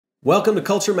Welcome to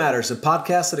Culture Matters, a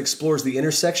podcast that explores the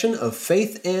intersection of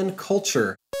faith and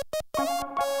culture.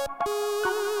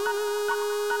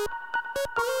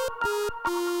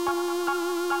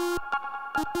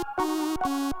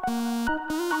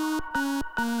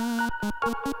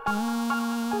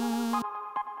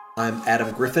 I'm Adam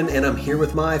Griffin, and I'm here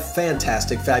with my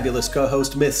fantastic, fabulous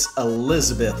co-host, Miss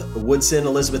Elizabeth Woodson.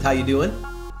 Elizabeth, how you doing?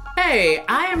 Hey,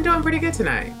 I am doing pretty good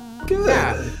tonight. Good.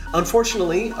 Yeah.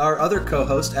 Unfortunately, our other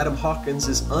co-host, Adam Hawkins,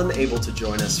 is unable to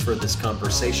join us for this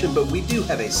conversation, but we do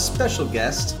have a special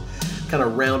guest kind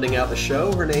of rounding out the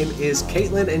show. Her name is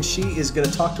Caitlin, and she is going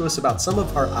to talk to us about some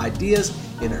of her ideas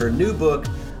in her new book,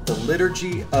 The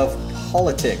Liturgy of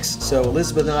Politics. So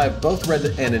Elizabeth and I have both read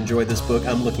and enjoyed this book.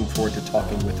 I'm looking forward to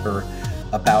talking with her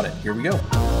about it. Here we go.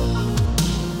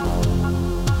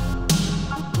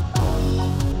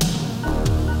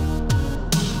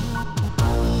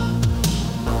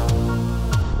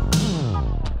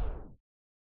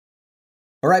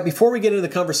 All right, before we get into the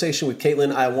conversation with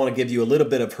Caitlin, I want to give you a little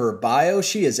bit of her bio.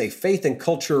 She is a faith and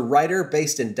culture writer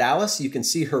based in Dallas. You can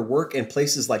see her work in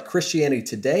places like Christianity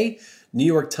Today, New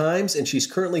York Times, and she's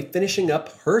currently finishing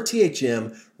up her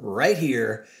THM right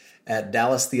here at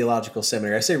Dallas Theological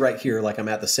Seminary. I say right here like I'm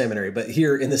at the seminary, but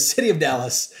here in the city of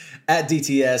Dallas at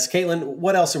DTS. Caitlin,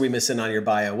 what else are we missing on your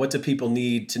bio? What do people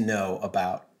need to know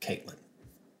about Caitlin?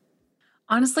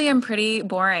 Honestly, I'm pretty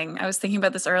boring. I was thinking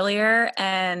about this earlier,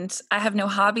 and I have no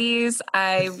hobbies.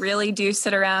 I really do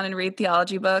sit around and read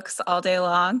theology books all day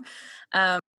long.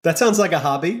 That sounds like a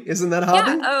hobby. Isn't that a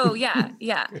hobby? Yeah. Oh, yeah.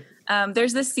 Yeah.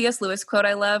 There's this C.S. Lewis quote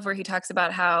I love where he talks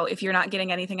about how if you're not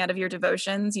getting anything out of your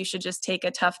devotions, you should just take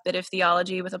a tough bit of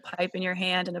theology with a pipe in your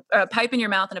hand and a pipe in your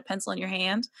mouth and a pencil in your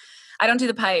hand. I don't do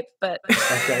the pipe, but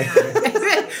okay.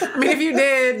 I mean, if you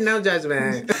did, no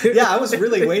judgment. Yeah, I was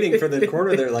really waiting for the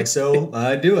corner there. Like, so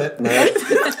I do it. I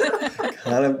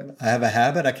have a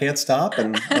habit. I can't stop,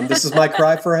 and this is my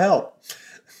cry for help.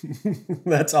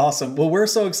 That's awesome. Well, we're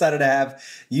so excited to have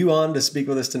you on to speak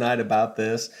with us tonight about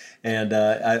this. And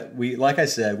like I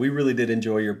said, we really did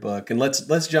enjoy your book. And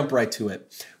let's jump right to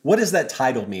it. What does that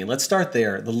title mean? Let's start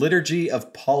there. The Liturgy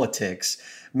of Politics.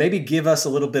 Maybe give us a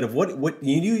little bit of what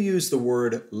you use the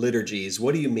word liturgies.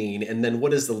 What do you mean? And then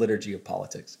what is the Liturgy of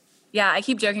Politics? yeah, I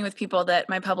keep joking with people that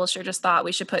my publisher just thought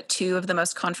we should put two of the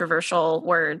most controversial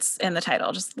words in the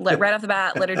title, just right off the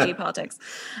bat, liturgy, politics.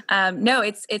 No,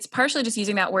 it's partially just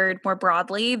using that word more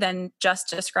broadly than just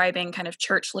describing kind of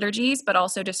church liturgies, but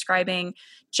also describing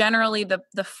generally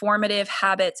the formative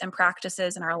habits and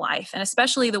practices in our life, and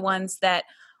especially the ones that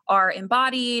are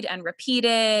embodied and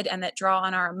repeated and that draw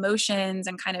on our emotions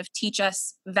and kind of teach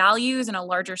us values and a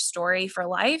larger story for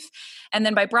life. And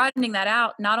then by broadening that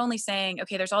out, not only saying,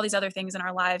 okay, there's all these other things in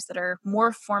our lives that are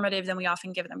more formative than we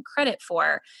often give them credit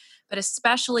for, but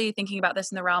especially thinking about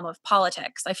this in the realm of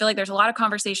politics. I feel like there's a lot of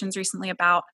conversations recently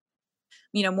about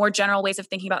more general ways of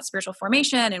thinking about spiritual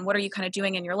formation and what are you kind of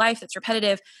doing in your life that's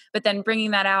repetitive, but then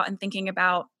bringing that out and thinking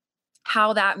about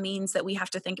how that means that we have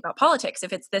to think about politics.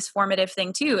 If it's this formative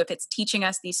thing too, if it's teaching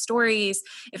us these stories,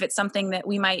 if it's something that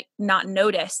we might not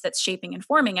notice that's shaping and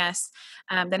forming us,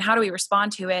 then how do we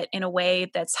respond to it in a way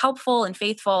that's helpful and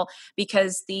faithful?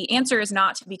 Because the answer is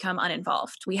not to become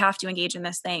uninvolved. We have to engage in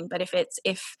this thing. But if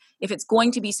it's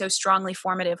going to be so strongly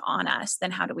formative on us,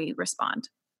 then how do we respond?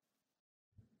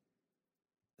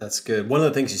 That's good. One of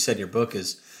the things you said in your book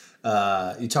is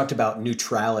you talked about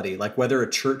neutrality, like whether a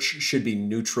church should be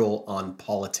neutral on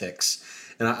politics.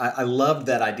 And I loved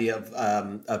that idea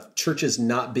of churches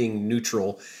not being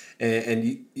neutral.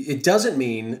 And it doesn't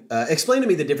mean, explain to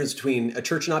me the difference between a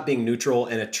church not being neutral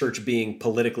and a church being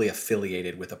politically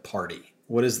affiliated with a party.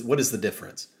 What is the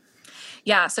difference?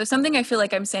 Yeah. So something I feel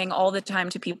like I'm saying all the time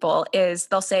to people is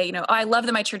they'll say, oh, I love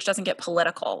that my church doesn't get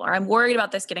political, or I'm worried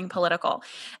about this getting political.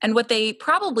 And what they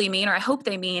probably mean, or I hope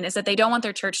they mean, is that they don't want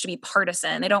their church to be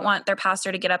partisan. They don't want their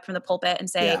pastor to get up from the pulpit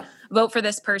and say, vote for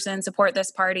this person, support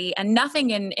this party. And nothing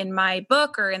in my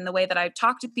book or in the way that I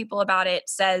talk to people about it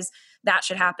says that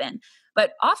should happen.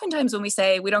 But oftentimes when we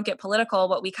say we don't get political,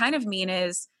 what we kind of mean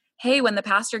is, hey, when the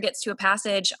pastor gets to a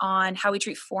passage on how we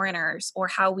treat foreigners or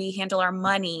how we handle our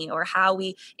money or how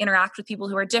we interact with people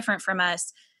who are different from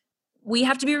us, we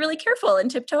have to be really careful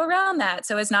and tiptoe around that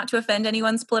so as not to offend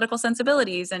anyone's political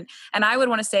sensibilities. And I would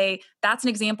want to say that's an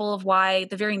example of why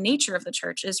the very nature of the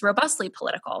church is robustly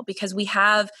political, because we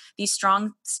have these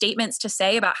strong statements to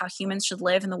say about how humans should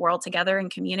live in the world together in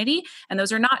community. And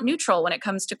those are not neutral when it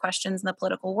comes to questions in the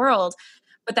political world.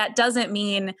 But that doesn't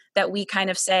mean that we kind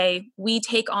of say we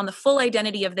take on the full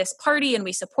identity of this party and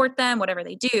we support them, whatever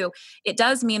they do. It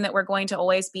does mean that we're going to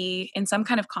always be in some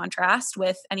kind of contrast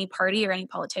with any party or any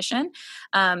politician.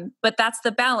 But that's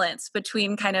the balance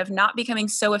between kind of not becoming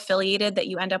so affiliated that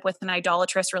you end up with an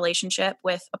idolatrous relationship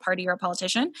with a party or a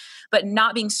politician, but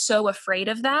not being so afraid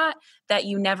of that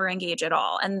you never engage at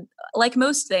all. And like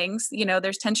most things,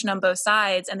 there's tension on both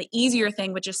sides. And the easier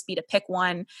thing would just be to pick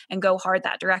one and go hard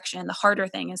that direction. The harder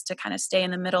thing is to kind of stay in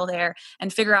the middle there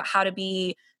and figure out how to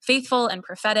be faithful and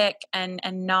prophetic and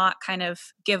not kind of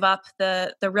give up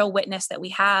the real witness that we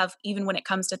have, even when it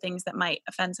comes to things that might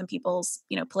offend some people's,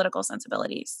 political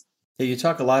sensibilities. Yeah, you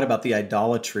talk a lot about the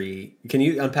idolatry. Can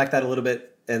you unpack that a little bit?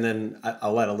 And then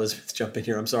I'll let Elizabeth jump in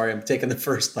here. I'm sorry, I'm taking the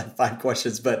first 5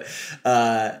 questions, but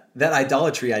that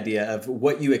idolatry idea of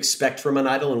what you expect from an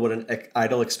idol and what an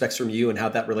idol expects from you and how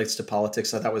that relates to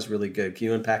politics, I thought was really good. Can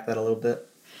you unpack that a little bit?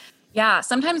 Yeah,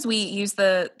 sometimes we use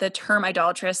the term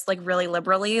idolatrous like really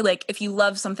liberally. Like if you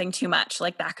love something too much,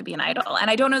 like that could be an idol. And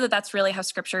I don't know that that's really how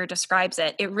scripture describes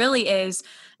it. It really is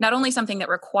not only something that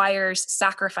requires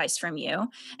sacrifice from you,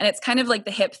 and it's kind of like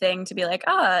the hip thing to be like,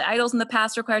 idols in the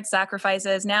past required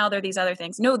sacrifices. Now they're these other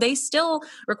things. No, they still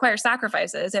require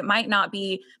sacrifices. It might not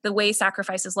be the way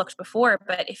sacrifices looked before,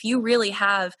 but if you really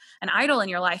have an idol in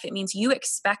your life, it means you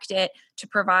expect it to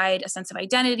provide a sense of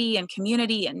identity and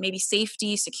community and maybe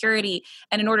safety, security.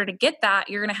 And in order to get that,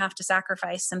 you're going to have to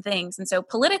sacrifice some things. And so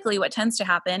politically, what tends to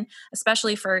happen,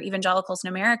 especially for evangelicals in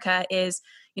America, is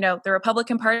the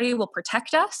Republican Party will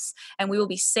protect us and we will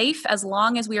be safe as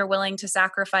long as we are willing to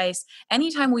sacrifice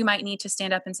anytime we might need to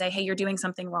stand up and say, hey, you're doing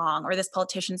something wrong, or this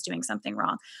politician's doing something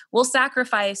wrong. We'll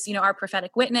sacrifice, our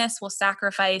prophetic witness. We'll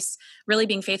sacrifice really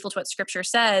being faithful to what scripture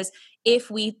says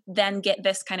if we then get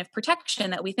this kind of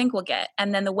protection that we think we'll get.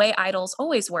 And then the way idols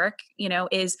always work,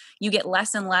 is you get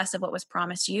less and less of what was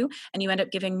promised you, and you end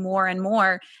up giving more and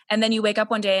more. And then you wake up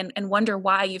one day and wonder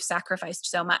why you've sacrificed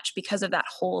so much because of that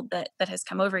hold that has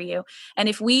come over you. And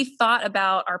if we thought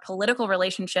about our political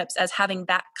relationships as having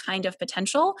that kind of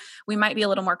potential, we might be a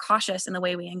little more cautious in the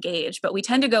way we engage. But we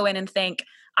tend to go in and think,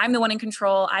 I'm the one in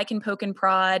control. I can poke and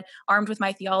prod, armed with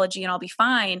my theology, and I'll be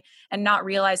fine, and not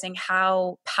realizing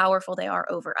how powerful they are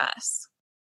over us.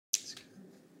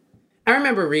 I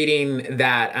remember reading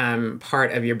that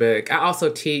part of your book. I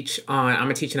also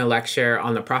I'm teaching a lecture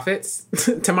on the prophets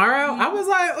tomorrow. I was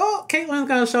like, Caitlin's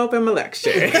going to show up in my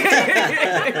lecture.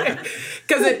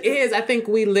 Because it is, I think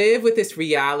we live with this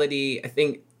reality, I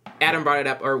think Adam brought it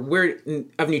up, or we're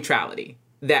of neutrality,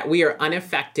 that we are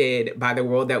unaffected by the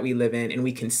world that we live in and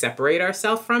we can separate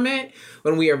ourselves from it,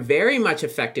 when we are very much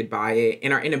affected by it,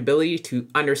 and our inability to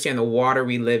understand the water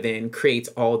we live in creates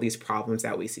all these problems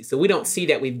that we see. So we don't see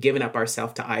that we've given up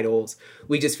ourselves to idols.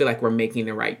 We just feel like we're making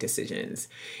the right decisions.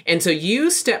 And so you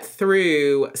step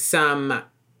through some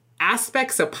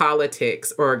aspects of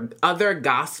politics or other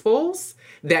gospels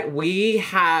that we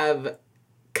have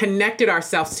connected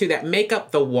ourselves to that make up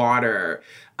the water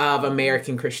of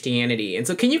American Christianity. And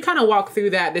so can you kind of walk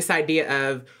through this idea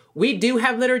of, we do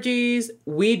have liturgies,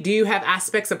 we do have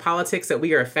aspects of politics that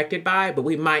we are affected by, but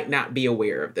we might not be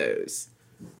aware of those?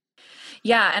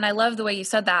 Yeah, and I love the way you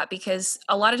said that, because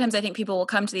a lot of times I think people will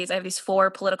come to these, I have these 4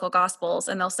 political gospels,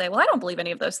 and they'll say, well, I don't believe any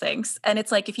of those things. And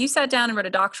it's like, if you sat down and wrote a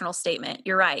doctrinal statement,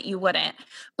 you're right, you wouldn't.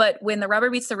 But when the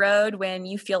rubber meets the road, when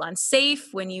you feel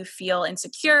unsafe, when you feel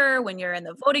insecure, when you're in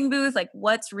the voting booth, like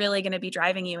what's really going to be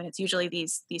driving you? And it's usually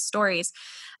these stories.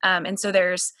 And so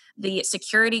there's the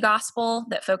security gospel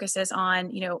that focuses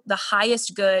on, the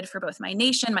highest good for both my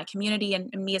nation, my community, and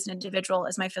me as an individual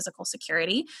as my physical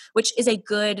security, which is a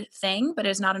good thing, but it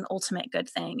is not an ultimate good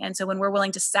thing. And so when we're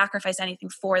willing to sacrifice anything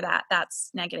for that,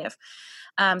 that's negative.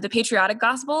 The patriotic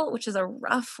gospel, which is a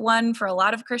rough one for a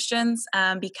lot of Christians,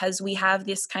 because we have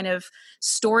this kind of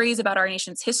stories about our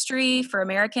nation's history for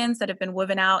Americans that have been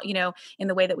woven out, in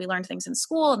the way that we learned things in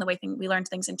school and the way we learned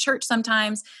things in church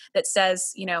sometimes, that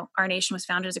says, our nation was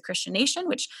founded as a Christian nation,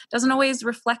 which doesn't always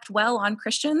reflect well on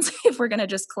Christians if we're going to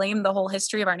just claim the whole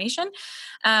history of our nation.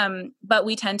 But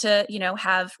we tend to,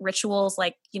 have rituals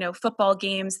like, football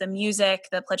games, the music,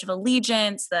 the Pledge of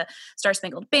Allegiance, the Star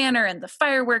Spangled Banner, and the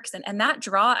fireworks, and that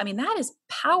draw, that is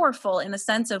powerful in the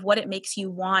sense of what it makes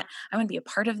you want. I want to be a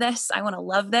part of this. I want to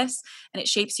love this. And it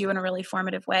shapes you in a really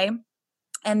formative way.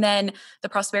 And then the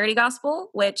prosperity gospel,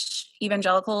 which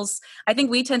evangelicals, I think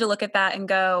we tend to look at that and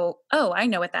go, oh, I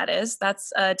know what that is.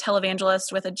 That's a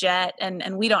televangelist with a jet.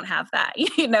 And we don't have that,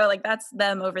 that's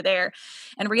them over there.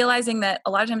 And realizing that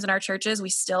a lot of times in our churches, we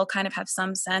still kind of have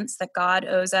some sense that God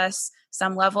owes us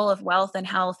some level of wealth and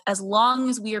health as long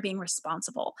as we are being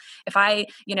responsible. If I,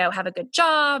 have a good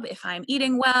job, if I'm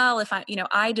eating well, if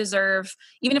I deserve,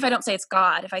 even if I don't say it's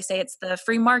God, if I say it's the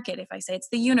free market, if I say it's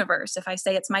the universe, if I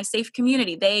say it's my safe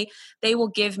community, they will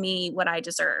give me what I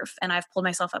deserve. And I've pulled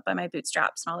myself up by my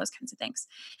bootstraps and all those kinds of things.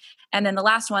 And then the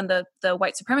last one, the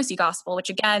white supremacy gospel, which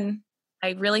again,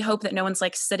 I really hope that no one's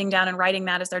like sitting down and writing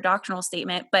that as their doctrinal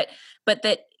statement, but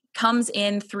that comes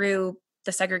in through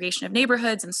the segregation of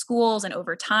neighborhoods and schools, and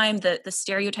over time, the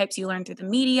stereotypes you learn through the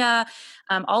media,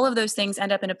 all of those things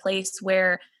end up in a place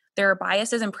where there are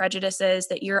biases and prejudices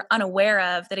that you're unaware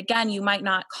of, that again, you might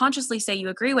not consciously say you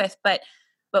agree with, but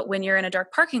when you're in a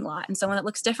dark parking lot and someone that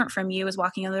looks different from you is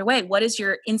walking the other way, what is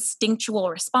your instinctual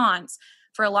response?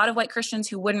 For a lot of white Christians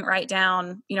who wouldn't write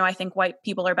down, I think white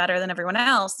people are better than everyone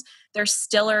else, there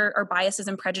still are biases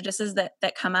and prejudices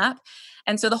that come up.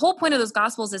 And so the whole point of those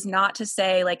gospels is not to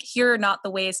say like, here are not the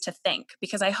ways to think,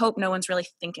 because I hope no one's really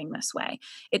thinking this way.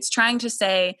 It's trying to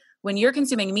say, when you're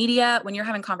consuming media, when you're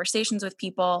having conversations with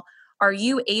people, are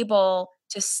you able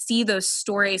to see those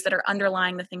stories that are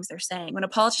underlying the things they're saying? When a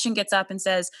politician gets up and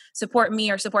says, support me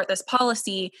or support this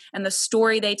policy, and the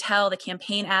story they tell, the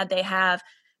campaign ad they have,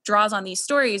 draws on these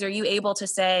stories, are you able to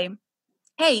say,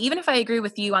 hey, even if I agree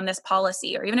with you on this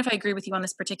policy, or even if I agree with you on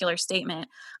this particular statement,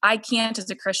 I can't, as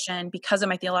a Christian, because of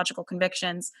my theological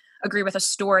convictions, agree with a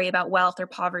story about wealth or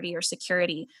poverty or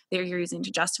security that you're using to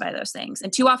justify those things.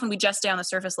 And too often we just stay on the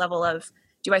surface level of,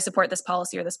 do I support this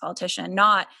policy or this politician?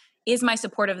 Not, is my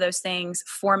support of those things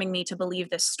forming me to believe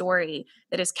this story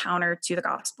that is counter to the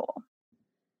gospel?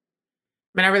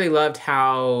 I really loved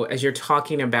how, as you're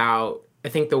talking about, I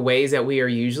think the ways that we are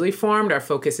usually formed, our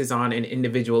focus is on an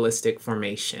individualistic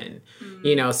formation.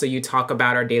 Mm-hmm. So you talk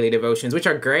about our daily devotions, which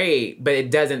are great, but it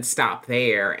doesn't stop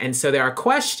there. And so our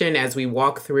question as we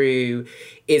walk through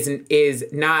is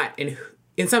not,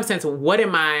 in some sense, what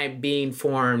am I being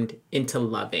formed into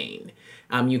loving?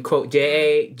 You quote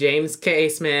James K.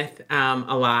 Smith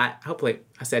a lot. Hopefully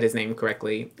I said his name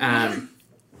correctly.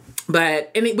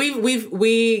 But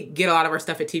we get a lot of our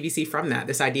stuff at TVC from that,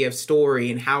 this idea of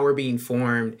story and how we're being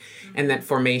formed, and that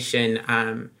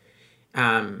formation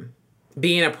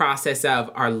being a process of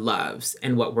our loves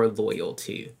and what we're loyal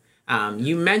to.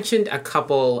 You mentioned a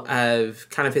couple of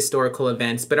kind of historical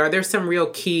events, but are there some real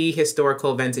key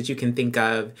historical events that you can think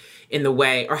of in the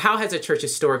way, or how has the church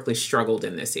historically struggled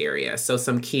in this area? So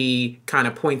some key kind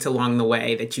of points along the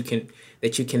way that you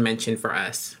can mention for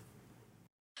us.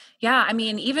 Yeah, I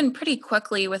mean, even pretty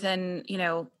quickly within,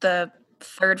 the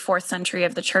 3rd, 4th century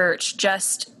of the church,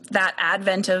 just that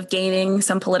advent of gaining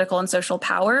some political and social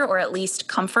power, or at least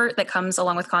comfort, that comes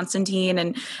along with Constantine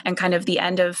and kind of the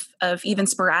end of even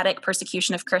sporadic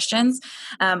persecution of Christians.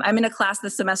 I'm in a class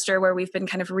this semester where we've been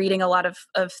kind of reading a lot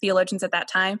of theologians at that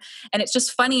time. And it's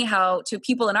just funny how, to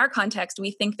people in our context,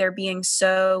 we think they're being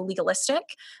so legalistic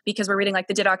because we're reading like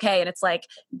the Didache, and it's like,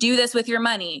 do this with your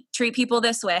money, treat people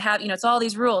this way, it's all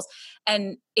these rules.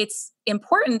 And it's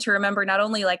important to remember not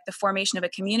only like the formation of a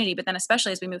community, but then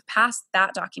especially as we move past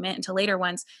that document into later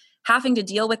ones, having to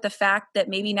deal with the fact that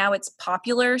maybe now it's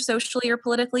popular socially or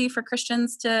politically for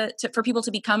Christians for people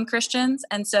to become Christians.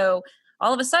 And so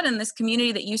all of a sudden, this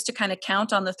community that used to kind of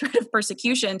count on the threat of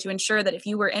persecution to ensure that if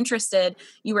you were interested,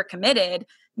 you were committed,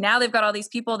 now they've got all these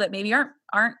people that maybe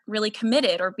aren't really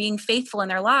committed or being faithful in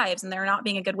their lives, and they're not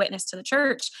being a good witness to the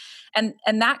church. And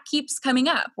that keeps coming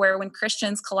up, where when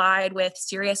Christians collide with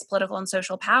serious political and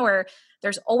social power,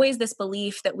 there's always this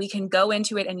belief that we can go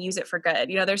into it and use it for good.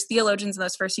 There's theologians in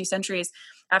those first few centuries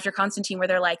after Constantine where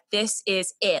they're like, this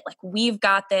is it. Like, we've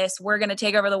got this. We're going to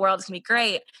take over the world. It's going to be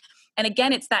great. And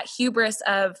again, it's that hubris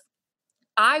of,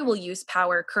 I will use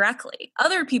power correctly.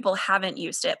 Other people haven't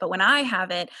used it, but when I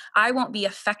have it, I won't be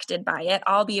affected by it.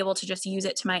 I'll be able to just use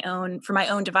it for my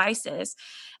own devices.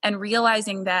 And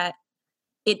realizing that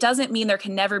it doesn't mean there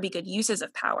can never be good uses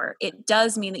of power. It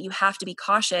does mean that you have to be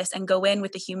cautious and go in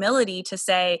with the humility to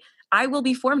say, I will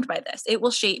be formed by this. It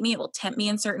will shape me. It will tempt me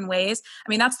in certain ways. I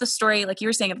mean, that's the story, like you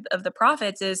were saying, of the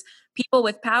prophets, is people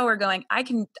with power going, I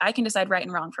can decide right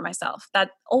and wrong for myself.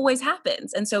 That always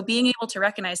happens. And so being able to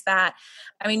recognize that,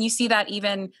 I mean, you see that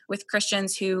even with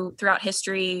Christians who throughout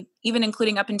history, even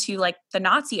including up into like the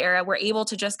Nazi era, were able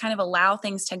to just kind of allow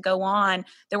things to go on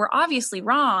that were obviously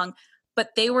wrong,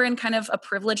 but they were in kind of a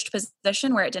privileged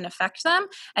position where it didn't affect them.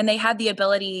 And they had the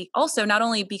ability also, not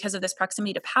only because of this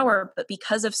proximity to power, but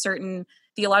because of certain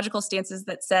theological stances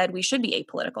that said we should be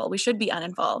apolitical, we should be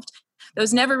uninvolved.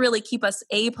 Those never really keep us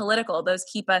apolitical. Those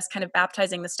keep us kind of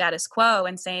baptizing the status quo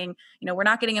and saying, we're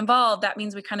not getting involved. That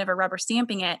means we kind of are rubber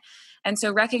stamping it. And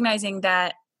so recognizing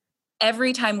that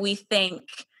every time we think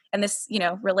and this,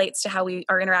 relates to how we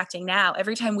are interacting now.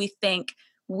 Every time we think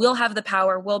we'll have the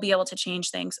power, we'll be able to change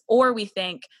things, or we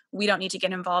think we don't need to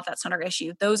get involved, that's not our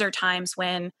issue, those are times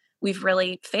when we've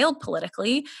really failed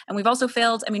politically. And we've also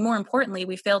failed, more importantly,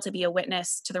 we failed to be a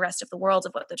witness to the rest of the world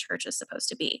of what the church is supposed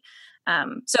to be.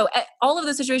 So all of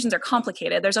those situations are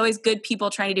complicated. There's always good people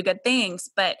trying to do good things,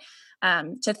 but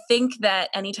to think that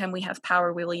anytime we have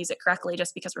power, we will use it correctly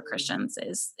just because we're Christians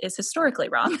is historically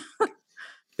wrong.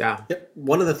 Yeah. Yep.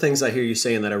 One of the things I hear you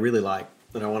saying that I really like,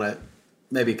 and I want to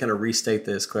maybe kind of restate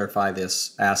this, clarify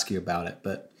this, ask you about it,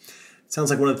 but it sounds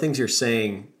like one of the things you're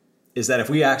saying is that if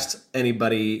we asked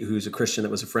anybody who's a Christian that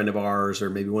was a friend of ours, or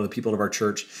maybe one of the people of our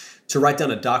church, to write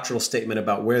down a doctrinal statement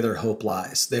about where their hope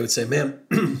lies, they would say, man,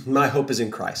 my hope is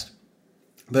in Christ.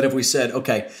 But if we said,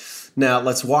 okay, now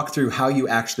let's walk through how you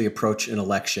actually approach an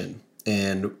election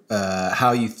and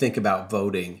how you think about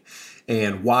voting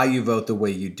and why you vote the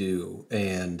way you do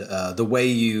and the way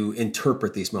you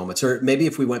interpret these moments. Or maybe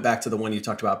if we went back to the one you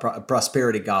talked about,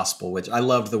 prosperity gospel, which I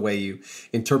loved the way you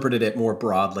interpreted it more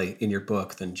broadly in your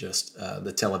book than just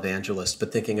the televangelist,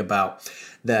 but thinking about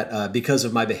that because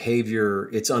of my behavior,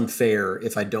 it's unfair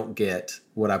if I don't get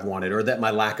what I've wanted, or that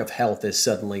my lack of health is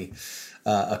suddenly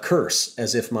a curse,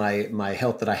 as if my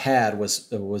health that I had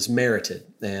was merited.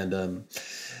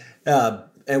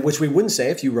 And which we wouldn't say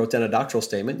if you wrote down a doctrinal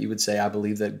statement. You would say, I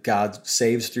believe that God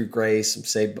saves through grace.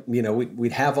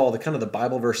 We'd have all the kind of the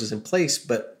Bible verses in place,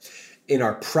 but in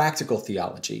our practical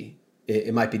theology,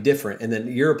 it might be different. And then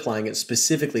you're applying it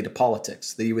specifically to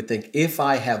politics, that you would think, if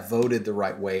I have voted the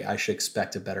right way, I should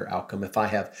expect a better outcome. If I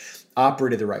have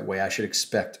operated the right way, I should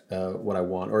expect what I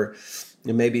want. Or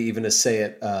maybe even to say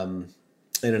it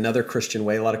in another Christian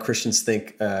way. A lot of Christians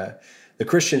think the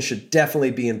Christian should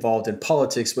definitely be involved in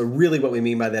politics, but really what we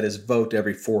mean by that is vote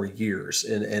every 4 years.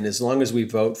 And as long as we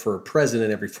vote for a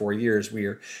president every 4 years, we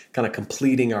are kind of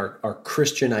completing our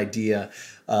Christian idea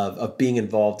of being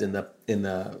involved in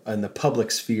the public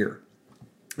sphere.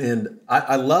 And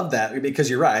I love that, because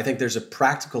you're right. I think there's a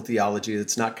practical theology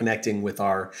that's not connecting with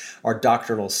our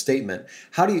doctrinal statement.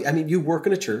 How do you, you work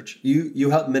in a church, you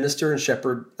help minister and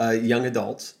shepherd young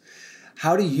adults.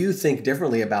 How do you think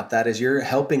differently about that as you're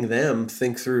helping them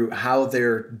think through how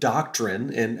their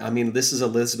doctrine, and this is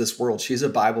Elizabeth's world, she's a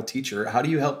Bible teacher. How do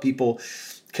you help people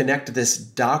connect this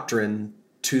doctrine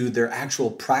to their actual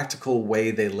practical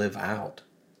way they live out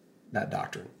that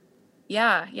doctrine?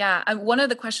 Yeah. One of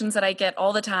the questions that I get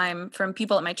all the time from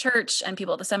people at my church and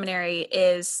people at the seminary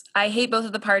is, I hate both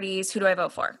of the parties. Who do I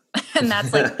vote for? And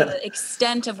that's like the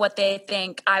extent of what they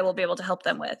think I will be able to help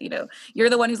them with. You're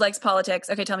the one who likes politics.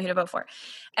 Okay, tell me who to vote for.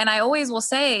 And I always will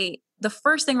say, the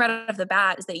first thing right out of the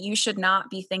bat is that you should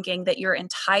not be thinking that your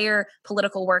entire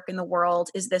political work in the world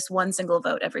is this one single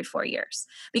vote every 4 years.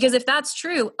 Because if that's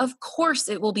true, of course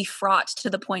it will be fraught to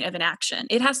the point of inaction.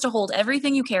 It has to hold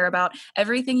everything you care about,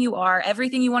 everything you are,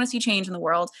 everything you want to see change in the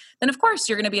world. Then of course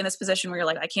you're going to be in this position where you're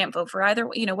like, I can't vote for either.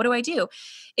 What do I do?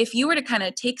 If you were to kind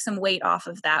of take some weight off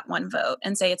of that one vote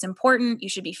and say it's important, you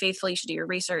should be faithful, you should do your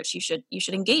research, you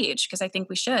should engage, because I think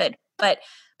we should.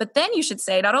 But then you should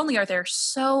say, not only are there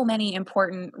so many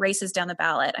important races down the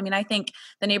ballot. I think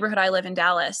the neighborhood I live in,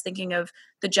 Dallas, thinking of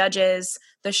the judges,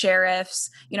 the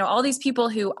sheriffs, all these people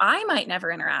who I might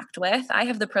never interact with. I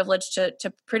have the privilege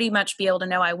to pretty much be able to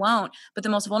know I won't. But the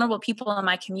most vulnerable people in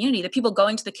my community, the people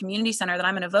going to the community center that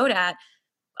I'm going to vote at,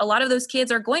 a lot of those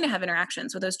kids are going to have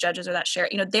interactions with those judges or that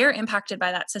sheriff. They're impacted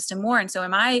by that system more. And so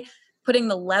am I putting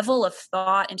the level of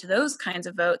thought into those kinds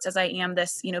of votes as I am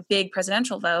this, big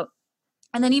presidential vote?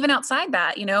 And then even outside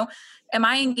that, am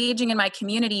I engaging in my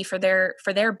community for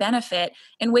their benefit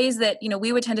in ways that,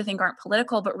 we would tend to think aren't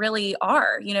political, but really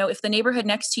are? If the neighborhood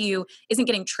next to you isn't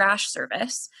getting trash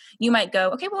service, you might go,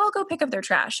 okay, well, I'll go pick up their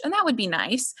trash. And that would be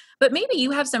nice. But maybe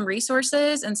you have some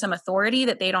resources and some authority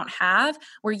that they don't have,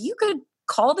 where you could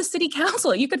call the city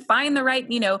council. You could find the right,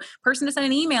 person to send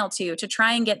an email to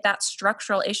try and get that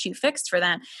structural issue fixed for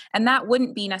them. And that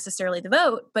wouldn't be necessarily the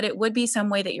vote, but it would be some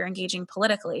way that you're engaging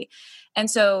politically. And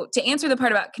so to answer the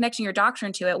part about connecting your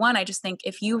doctrine to it, one, I just think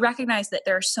if you recognize that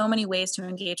there are so many ways to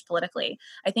engage politically,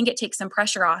 I think it takes some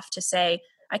pressure off to say,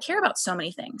 I care about so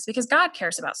many things because God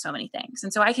cares about so many things.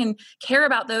 And so I can care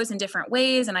about those in different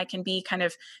ways, and I can be kind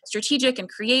of strategic and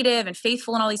creative and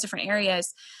faithful in all these different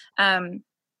areas.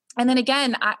 And then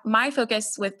again, my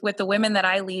focus with the women that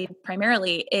I lead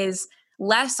primarily is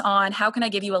less on how can I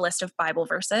give you a list of Bible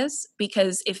verses,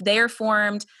 because if they're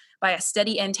formed by a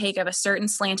steady intake of a certain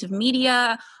slant of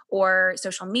media or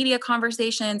social media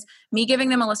conversations, me giving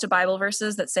them a list of Bible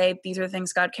verses that say these are the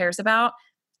things God cares about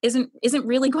isn't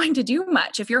really going to do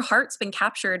much. If your heart's been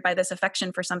captured by this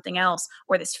affection for something else,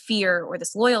 or this fear or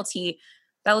this loyalty,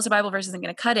 that list of Bible verses isn't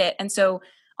going to cut it. And so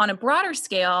on a broader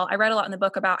scale, I read a lot in the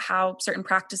book about how certain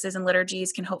practices and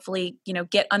liturgies can hopefully,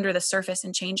 get under the surface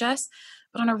and change us.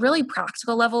 But on a really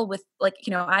practical level with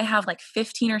I have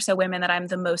 15 or so women that I'm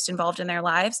the most involved in their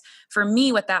lives. For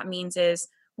me, what that means is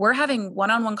we're having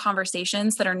one-on-one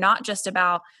conversations that are not just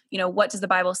about, what does the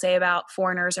Bible say about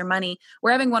foreigners or money?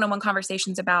 We're having one-on-one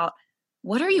conversations about,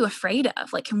 what are you afraid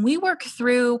of? Can we work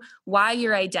through why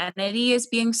your identity is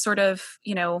being sort of,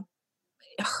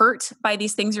 hurt by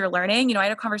these things you're learning? I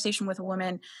had a conversation with a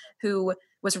woman who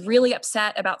was really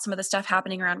upset about some of the stuff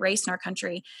happening around race in our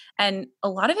country. And a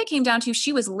lot of it came down to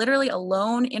she was literally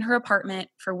alone in her apartment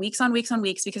for weeks on weeks on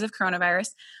weeks because of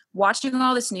coronavirus, watching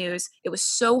all this news. It was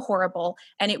so horrible.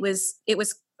 And it was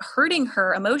hurting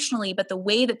her emotionally. But the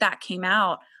way that came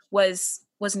out was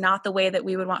not the way that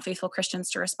we would want faithful Christians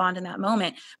to respond in that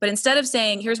moment. But instead of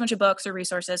saying, here's a bunch of books or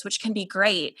resources, which can be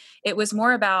great, it was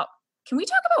more about, can we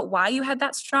talk about why you had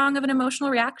that strong of an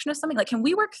emotional reaction to something? Can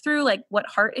we work through what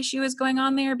heart issue is going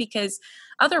on there? Because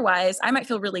otherwise I might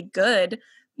feel really good,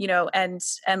 and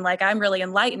I'm really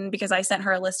enlightened because I sent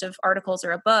her a list of articles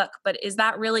or a book, but is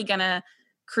that really going to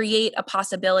create a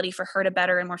possibility for her to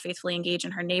better and more faithfully engage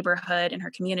in her neighborhood and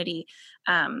her community?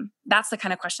 That's the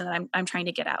kind of question that I'm trying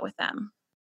to get at with them.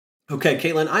 Okay,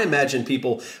 Caitlin, I imagine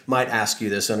people might ask you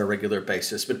this on a regular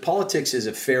basis, but politics is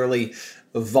a fairly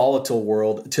volatile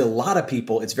world. To a lot of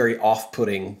people, it's very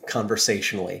off-putting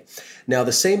conversationally. Now,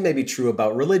 the same may be true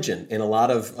about religion. In a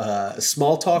lot of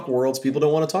small talk worlds, people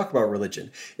don't want to talk about religion.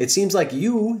 It seems like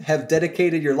you have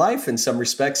dedicated your life in some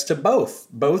respects to both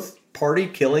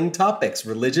party-killing topics,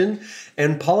 religion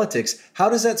and politics. How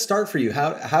does that start for you?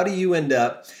 How do you end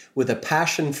up with a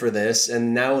passion for this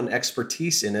and now an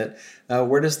expertise in it?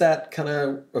 Where does that kind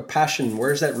of a passion,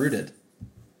 where is that rooted?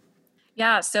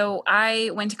 Yeah, so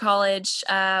I went to college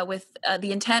with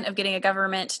the intent of getting a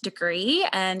government degree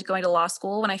and going to law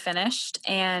school when I finished,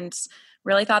 and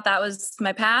really thought that was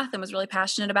my path and was really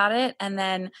passionate about it. And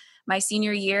then my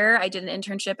senior year, I did an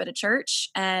internship at a church,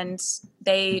 and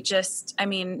they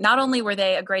not only were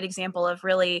they a great example of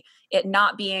really it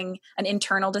not being an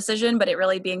internal decision, but it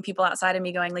really being people outside of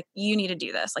me going you need to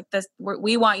do this,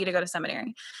 we want you to go to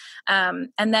seminary. And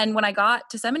then when I got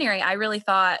to seminary, I really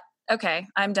thought, okay,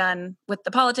 I'm done with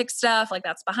the politics stuff.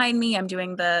 That's behind me. I'm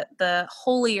doing the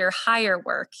holier, higher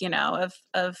work,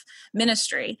 of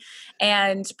ministry,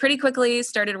 and pretty quickly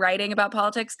started writing about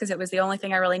politics because it was the only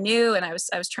thing I really knew. And I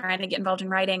was trying to get involved in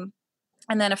writing.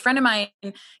 And then a friend of mine,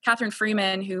 Catherine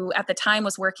Freeman, who at the time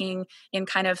was working in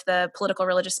kind of the political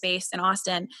religious space in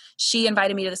Austin, she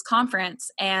invited me to this conference.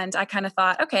 And I kind of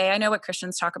thought, okay, I know what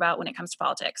Christians talk about when it comes to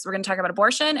politics. We're going to talk about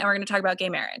abortion and we're going to talk about gay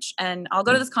marriage. And I'll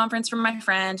go to this conference from my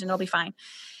friend and it'll be fine.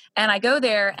 And I go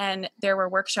there, and there were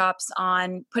workshops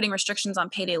on putting restrictions on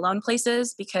payday loan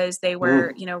places because they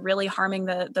were, really harming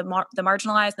the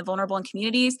marginalized, the vulnerable in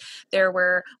communities. There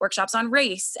were workshops on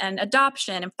race and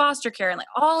adoption and foster care and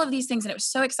all of these things. And it was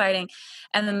so exciting.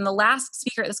 And then the last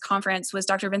speaker at this conference was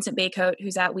Dr. Vincent Baycoat,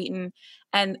 who's at Wheaton.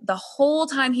 And the whole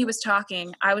time he was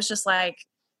talking, I was just I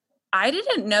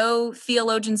didn't know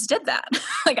theologians did that.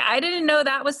 I didn't know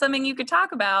that was something you could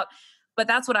talk about. But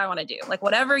that's what I want to do.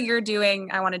 Whatever you're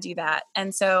doing, I want to do that.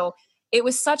 And so it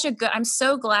was I'm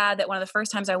so glad that one of the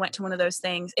first times I went to one of those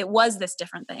things, it was this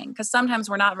different thing. Because sometimes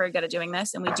we're not very good at doing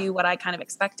this and we do what I kind of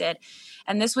expected.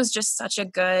 And this was just such a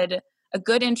good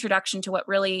introduction to what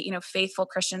really, faithful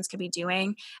Christians could be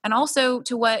doing. And also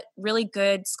to what really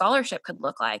good scholarship could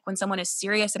look like when someone is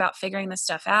serious about figuring this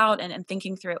stuff out and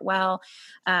thinking through it well.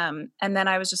 And then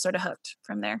I was just sort of hooked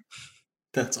from there.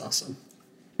 That's awesome.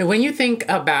 When you think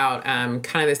about kind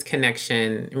of this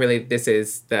connection, really, this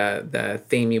is the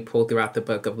theme you pull throughout the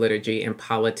book of liturgy and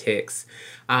politics.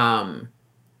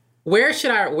 Where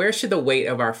should the weight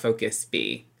of our focus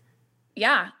be?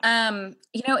 Yeah.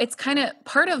 It's kind of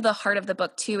part of the heart of the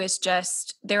book too, is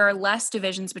just there are less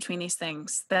divisions between these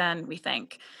things than we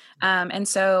think. And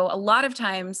so a lot of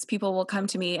times people will come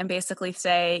to me and basically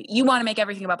say, you want to make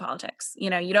everything about politics.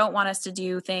 You don't want us to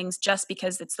do things just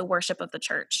because it's the worship of the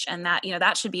church and that,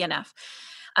 that should be enough.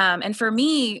 And for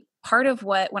me, part of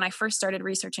when I first started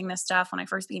researching this stuff, when I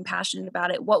first became passionate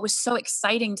about it, what was so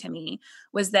exciting to me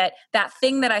was that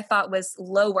thing that I thought was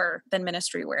lower than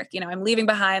ministry work. I'm leaving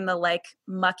behind the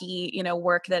mucky,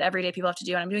 work that everyday people have to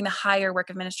do. And I'm doing the higher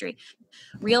work of ministry,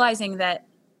 realizing that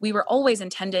we were always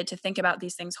intended to think about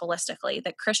these things holistically,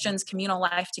 that Christians' communal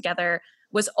life together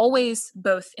was always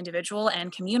both individual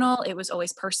and communal. It was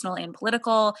always personal and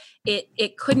political.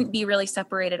 It couldn't be really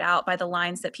separated out by the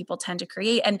lines that people tend to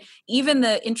create. And even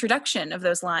the introduction of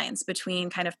those lines between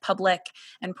kind of public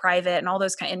and private and all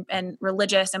those and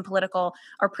religious and political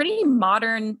are pretty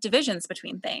modern divisions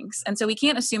between things. And so we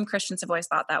can't assume Christians have always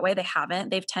thought that way. They haven't.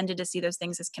 They've tended to see those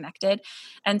things as connected.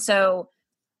 And so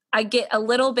I get a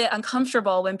little bit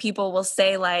uncomfortable when people will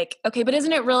say like, okay, but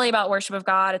isn't it really about worship of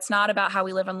God? It's not about how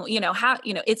we live on,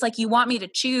 it's like you want me to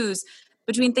choose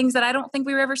between things that I don't think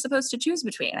we were ever supposed to choose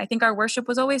between. I think our worship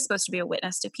was always supposed to be a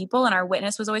witness to people, and our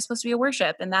witness was always supposed to be a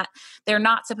worship, and that they're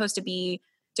not supposed to be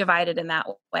divided in that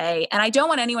way. And I don't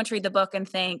want anyone to read the book and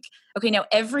think, okay, no,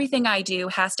 everything I do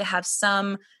has to have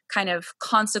some kind of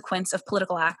consequence of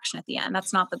political action at the end.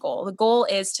 That's not the goal. The goal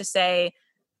is to say,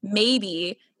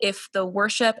 maybe if the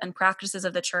worship and practices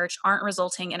of the church aren't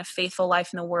resulting in a faithful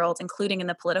life in the world, including in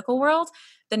the political world,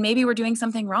 then maybe we're doing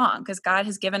something wrong, because God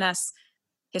has given us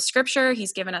his scripture.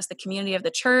 He's given us the community of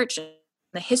the church,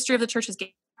 the history of the church's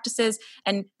practices.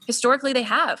 And historically, they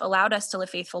have allowed us to live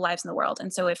faithful lives in the world.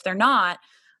 And so if they're not,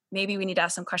 maybe we need to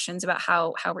ask some questions about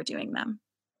how we're doing them.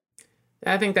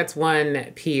 I think that's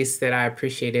one piece that I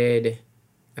appreciated.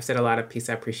 I've said a lot of pieces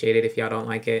I appreciated. If y'all don't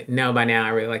like it, no, by now I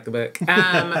really like the book.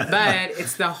 But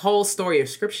it's the whole story of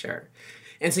Scripture.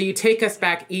 And so you take us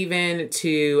back even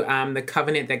to the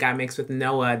covenant that God makes with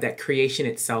Noah, that creation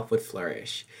itself would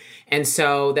flourish. And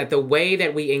so that the way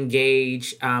that we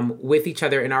engage with each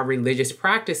other in our religious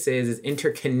practices is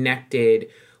interconnected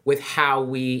with how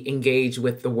we engage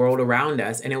with the world around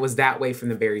us. And it was that way from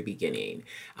the very beginning,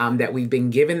 that we've been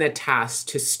given the task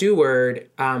to steward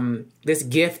this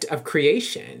gift of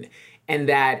creation. And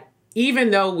that even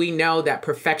though we know that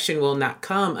perfection will not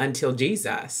come until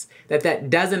Jesus, that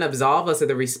doesn't absolve us of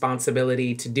the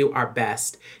responsibility to do our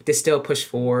best to still push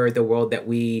forward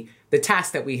the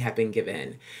task that we have been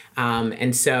given.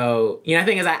 And so, I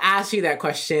think as I asked you that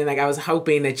question, like I was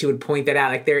hoping that you would point that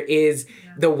out. Like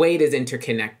the weight is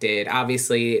interconnected.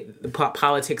 Obviously,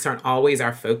 politics aren't always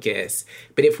our focus.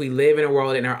 But if we live in a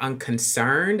world and are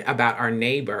unconcerned about our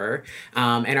neighbor,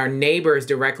 and our neighbor is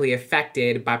directly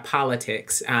affected by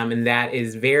politics, and that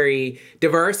is very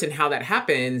diverse in how that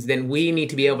happens, then we need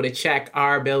to be able to check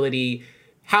our ability.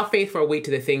 How faithful are we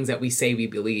to the things that we say we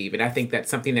believe? And I think that's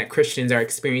something that Christians are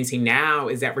experiencing now,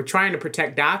 is that we're trying to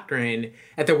protect doctrine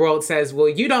that the world says, well,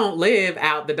 you don't live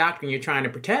out the doctrine you're trying to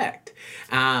protect.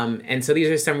 And so these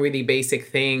are some really basic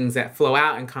things that flow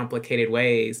out in complicated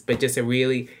ways, but just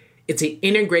it's an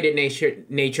integrated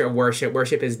nature of worship.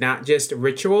 Worship is not just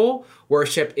ritual.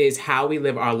 Worship is how we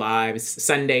live our lives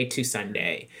Sunday to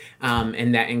Sunday.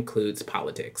 And that includes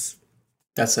politics.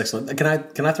 That's excellent.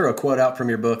 Can I throw a quote out from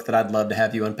your book that I'd love to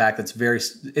have you unpack?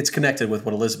 It's connected with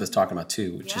what Elizabeth's talking about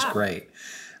too, which is great.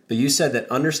 But you said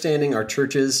that understanding our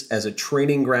churches as a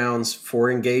training grounds for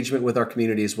engagement with our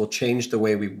communities will change the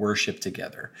way we worship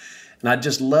together. And I'd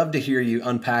just love to hear you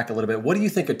unpack a little bit. What do you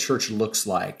think a church looks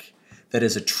like that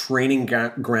is a training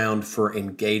ground for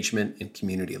engagement in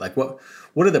community? Like what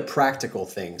are the practical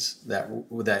things that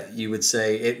you would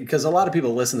say? Because a lot of people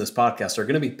that listen to this podcast are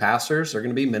going to be pastors, are going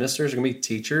to be ministers, are going to be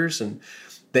teachers, and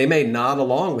they may nod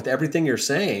along with everything you're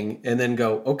saying and then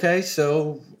go, okay,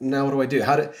 so now what do I do?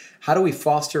 How do we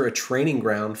foster a training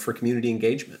ground for community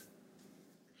engagement?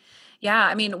 Yeah,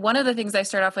 I mean, one of the things I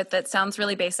start off with that sounds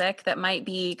really basic, that might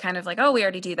be kind of like, oh, we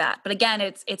already do that. But again,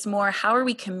 it's more, how are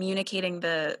we communicating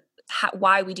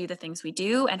why we do the things we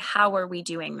do and how are we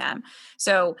doing them?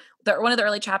 So one of the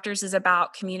early chapters is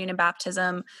about communion and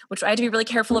baptism, which I had to be really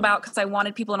careful about because I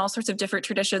wanted people in all sorts of different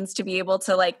traditions to be able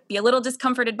to like be a little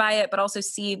discomforted by it, but also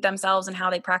see themselves and how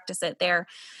they practice it there.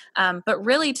 But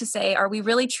really to say, are we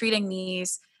really treating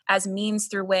these as means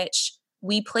through which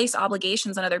we place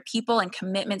obligations on other people and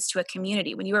commitments to a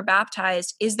community? When you are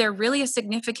baptized, is there really a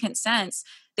significant sense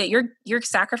that you're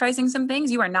sacrificing some things?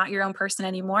 You are not your own person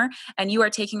anymore, and you are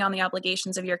taking on the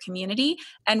obligations of your community.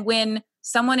 And when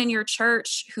someone in your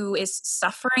church who is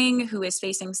suffering, who is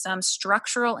facing some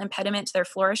structural impediment to their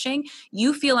flourishing,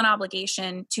 you feel an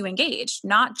obligation to engage,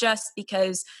 not just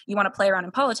because you want to play around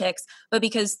in politics, but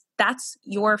because that's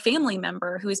your family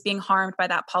member who is being harmed by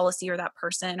that policy or that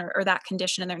person or that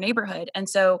condition in their neighborhood. And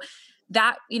so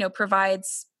that,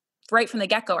 provides right from the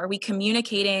get-go. Are we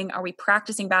communicating? Are we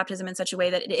practicing baptism in such a way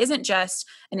that it isn't just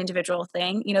an individual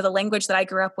thing? The language that I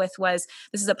grew up with was,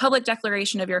 this is a public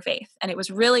declaration of your faith. And it was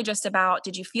really just about,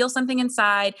 did you feel something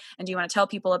inside? And do you want to tell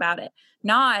people about it?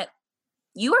 Not,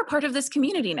 you are part of this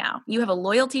community now. You have a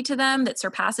loyalty to them that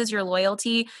surpasses your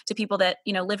loyalty to people that,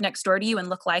 live next door to you and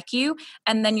look like you.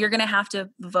 And then you're going to have to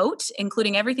vote,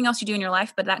 including everything else you do in your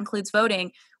life, but that includes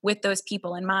voting with those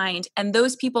people in mind. And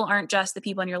those people aren't just the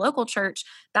people in your local church.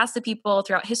 That's the people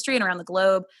throughout history and around the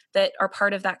globe that are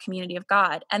part of that community of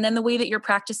God. And then the way that you're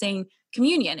practicing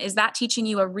communion, is that teaching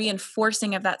you a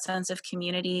reinforcing of that sense of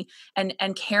community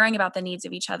and caring about the needs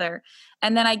of each other?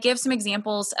 And then I give some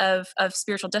examples of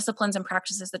spiritual disciplines and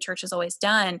practices the church has always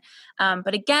done.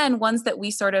 But again, ones that we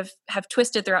sort of have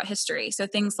twisted throughout history. So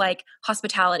things like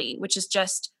hospitality, which is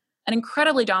just an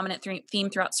incredibly dominant theme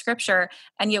throughout scripture.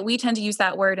 And yet we tend to use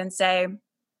that word and say,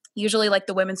 usually like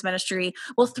the women's ministry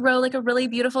will throw like a really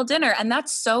beautiful dinner. And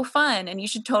that's so fun. And you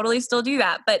should totally still do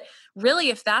that. But really,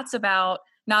 if that's about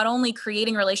not only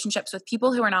creating relationships with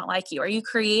people who are not like you, are you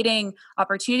creating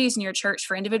opportunities in your church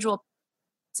for individual,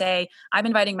 say, I'm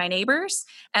inviting my neighbors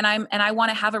and I want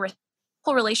to have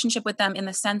a relationship with them in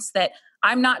the sense that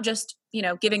I'm not just,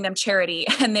 giving them charity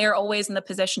and they're always in the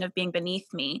position of being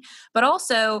beneath me, but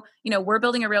also, we're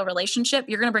building a real relationship.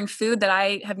 You're going to bring food that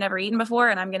I have never eaten before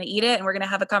and I'm going to eat it and we're going to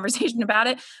have a conversation about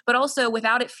it, but also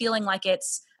without it feeling like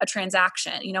it's a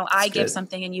transaction. I give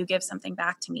something and you give something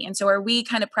back to me. And so are we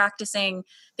kind of practicing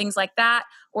things like that?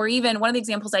 Or even one of the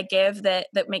examples I give that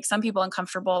makes some people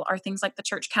uncomfortable are things like the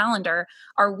church calendar.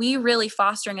 Are we really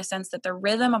fostering a sense that the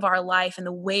rhythm of our life and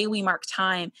the way we mark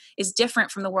time is different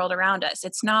from the world around us?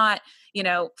 It's not,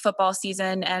 football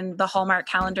season and the Hallmark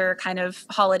calendar kind of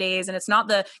holidays. And it's not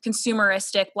the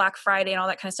consumeristic Black Friday and all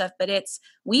that kind of stuff, but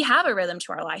we have a rhythm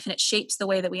to our life and it shapes the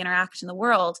way that we interact in the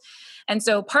world. And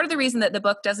so part of the reason that the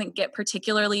book doesn't get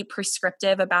particularly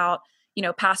prescriptive about,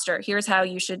 pastor, here's how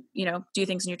you should, do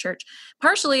things in your church,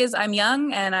 partially is I'm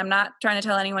young and I'm not trying to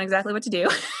tell anyone exactly what to do,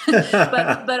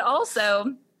 but also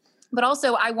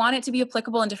I want it to be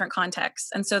applicable in different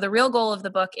contexts. And so the real goal of the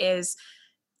book is,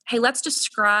 hey, let's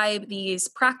describe these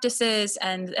practices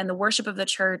and the worship of the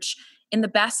church in the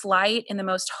best light, in the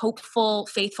most hopeful,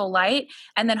 faithful light.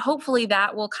 And then hopefully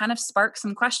that will kind of spark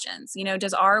some questions.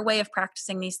 Does our way of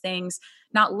practicing these things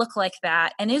not look like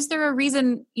that? And is there a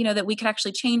reason, that we could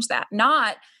actually change that?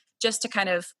 Not just to kind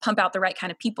of pump out the right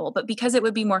kind of people, but because it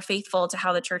would be more faithful to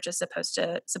how the church is supposed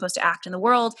to act in the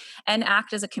world and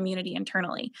act as a community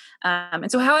internally.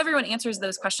 And so how everyone answers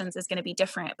those questions is going to be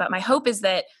different. But my hope is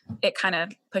that it kind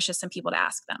of pushes some people to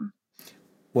ask them.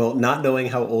 Well, not knowing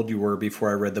how old you were before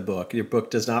I read the book, your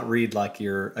book does not read like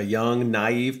you're a young,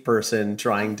 naive person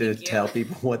trying to tell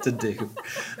people what to do.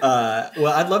 Well,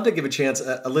 I'd love to give a chance.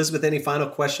 Elizabeth, any final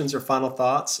questions or final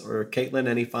thoughts? Or Caitlin,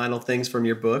 any final things from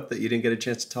your book that you didn't get a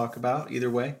chance to talk about either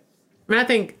way? I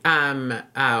think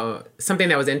something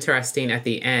that was interesting at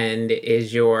the end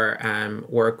is your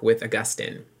work with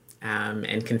Augustine.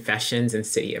 And Confessions and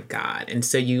City of God. And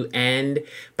so you end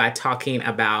by talking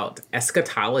about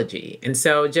eschatology. And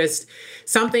so just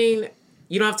something,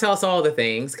 you don't have to tell us all the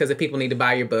things because the people need to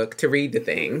buy your book to read the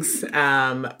things.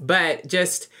 But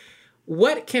just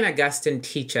what can Augustine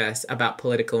teach us about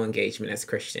political engagement as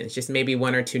Christians? Just maybe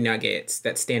one or two nuggets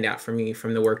that stand out for me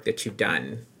from the work that you've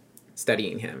done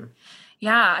studying him.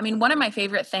 Yeah, one of my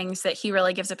favorite things that he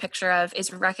really gives a picture of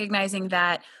is recognizing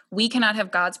that we cannot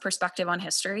have God's perspective on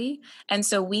history. And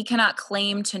so we cannot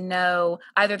claim to know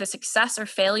either the success or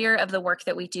failure of the work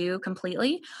that we do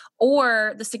completely,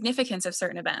 or the significance of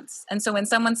certain events. And so when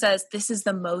someone says, this is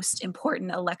the most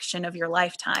important election of your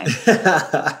lifetime,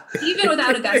 even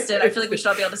without Augustine, I feel like we should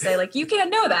all be able to say, you can't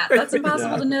know that. That's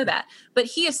impossible to know that. But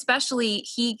he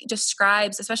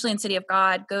describes, especially in City of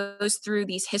God, goes through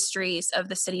these histories of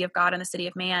the city of God and the city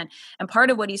of man. And part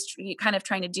of what he's kind of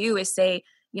trying to do is say,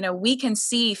 we can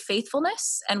see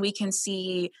faithfulness and we can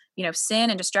see, sin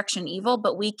and destruction and evil,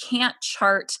 but we can't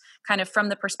chart kind of from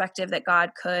the perspective that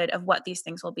God could of what these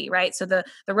things will be, right? So the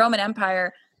Roman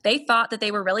Empire, they thought that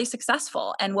they were really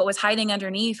successful. And what was hiding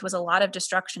underneath was a lot of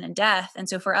destruction and death. And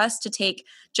so for us to take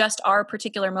just our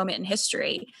particular moment in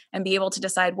history and be able to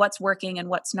decide what's working and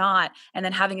what's not, and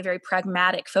then having a very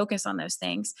pragmatic focus on those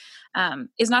things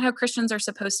is not how Christians are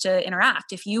supposed to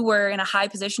interact. If you were in a high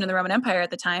position in the Roman Empire at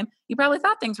the time, you probably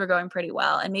thought things were going pretty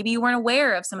well. And maybe you weren't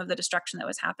aware of some of the destruction that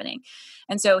was happening.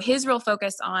 And so his real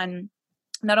focus on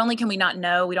not only can we not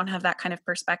know, we don't have that kind of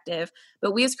perspective,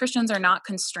 but we as Christians are not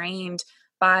constrained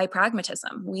by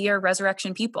pragmatism. We are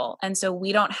resurrection people. And so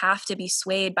we don't have to be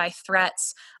swayed by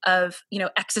threats of,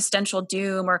 existential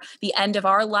doom or the end of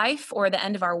our life or the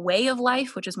end of our way of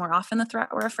life, which is more often the threat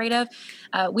we're afraid of.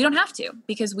 We don't have to,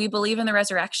 because we believe in the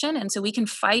resurrection. And so we can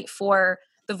fight for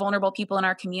the vulnerable people in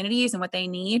our communities and what they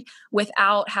need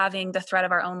without having the threat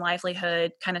of our own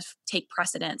livelihood kind of take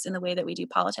precedence in the way that we do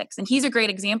politics. And he's a great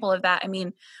example of that. I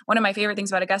mean, one of my favorite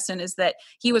things about Augustine is that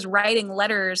he was writing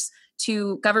letters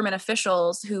to government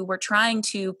officials who were trying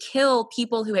to kill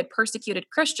people who had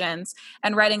persecuted Christians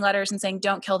and writing letters and saying,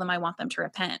 don't kill them, I want them to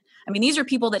repent. I mean, these are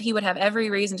people that he would have every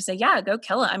reason to say, yeah, go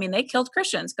kill them. I mean, they killed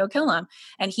Christians, go kill them.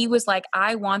 And he was like,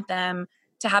 I want them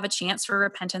to have a chance for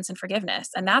repentance and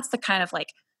forgiveness. And that's the kind of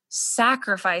like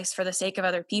sacrifice for the sake of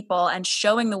other people and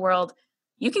showing the world,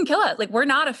 you can kill it. Like, we're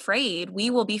not afraid. We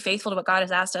will be faithful to what God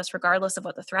has asked us, regardless of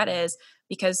what the threat is,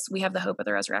 because we have the hope of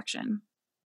the resurrection.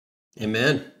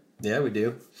 Amen. Yeah, we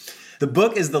do. The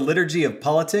book is The Liturgy of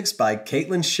Politics by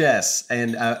Caitlin Chess,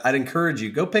 and I'd encourage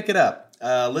you, go pick it up.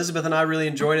 Elizabeth and I really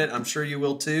enjoyed it. I'm sure you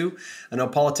will too. I know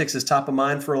politics is top of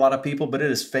mind for a lot of people, but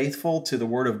it is faithful to the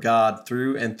Word of God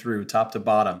through and through, top to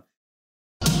bottom.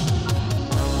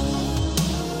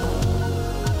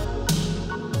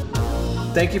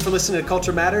 Thank you for listening to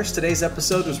Culture Matters. Today's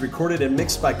episode was recorded and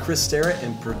mixed by Chris Sterrett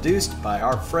and produced by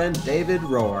our friend David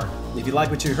Rohr. If you like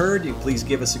what you heard, you please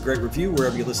give us a great review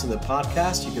wherever you listen to the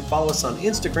podcast. You can follow us on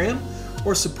Instagram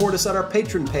or support us at our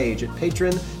Patreon page at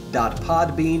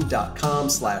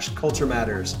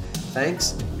patron.podbean.com/culturematters.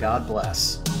 Thanks, and God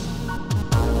bless.